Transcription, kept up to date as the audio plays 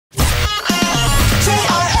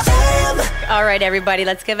All right, everybody,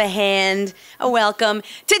 let's give a welcome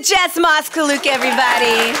to Jess Moskaluke,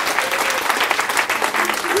 everybody.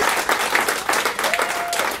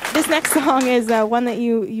 This next song is one that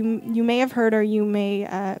you may have heard or you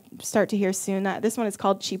may start to hear soon. This one is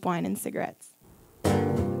called Cheap Wine and Cigarettes.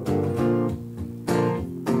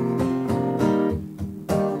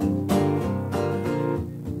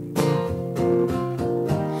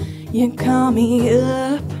 You call me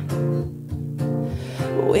up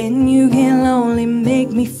when you can only make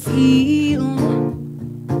me feel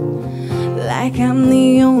like I'm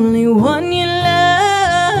the only one you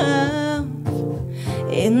love,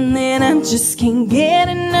 and then I just can't get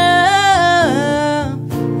enough.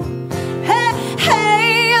 Hey,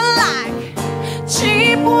 hey, I like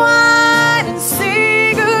cheap wine and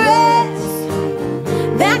cigarettes,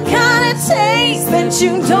 that kind of taste that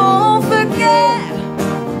you don't forget.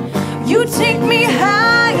 You take me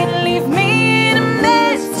high and leave me in a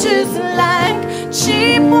mess, just like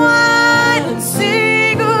cheap wine and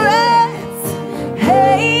cigarettes.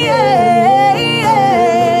 Hey, yeah,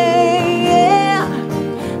 yeah.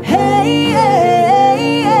 Hey,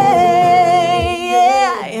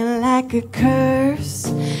 yeah. You're like a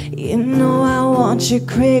curse. You know I want you,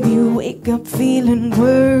 crave you, wake up feeling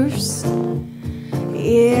worse.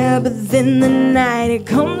 Yeah, but then the night it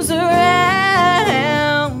comes around,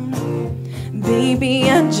 baby,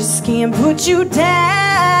 I just can't put you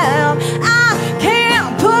down. I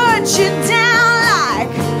can't put you down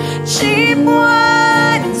like cheap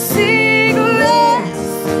wine and cigarettes,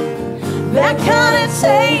 that kind of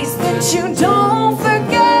taste that you don't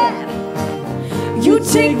forget. You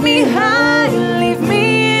take me high and leave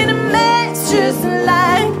me in a mess, just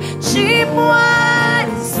like cheap wine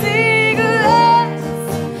and cigarettes.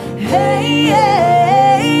 Hey, yeah.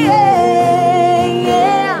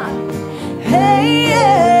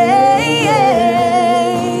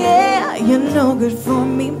 No good for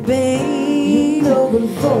me, babe,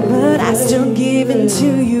 but I still give in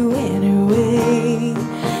to you anyway.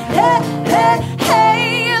 Hey, hey,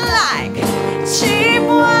 hey, like cheap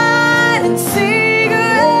wine and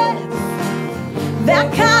cigarettes,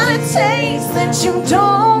 that kind of taste that you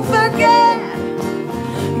don't forget.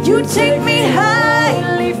 You take me high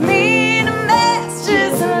and leave me in a mess,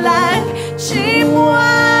 just like cheap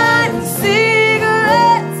wine and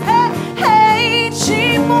cigarettes. Hey, hey,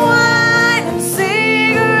 cheap wine,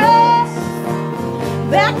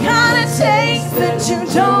 that kind of taste that you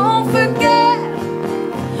don't forget.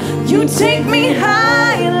 You take me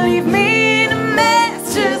high and leave me in a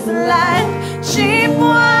mess, just like cheap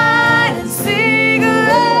wine and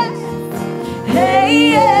cigarettes.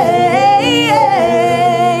 Hey, yeah,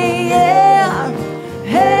 yeah.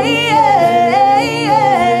 Hey,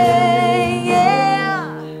 yeah.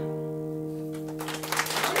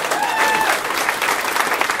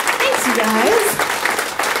 Thanks, you guys.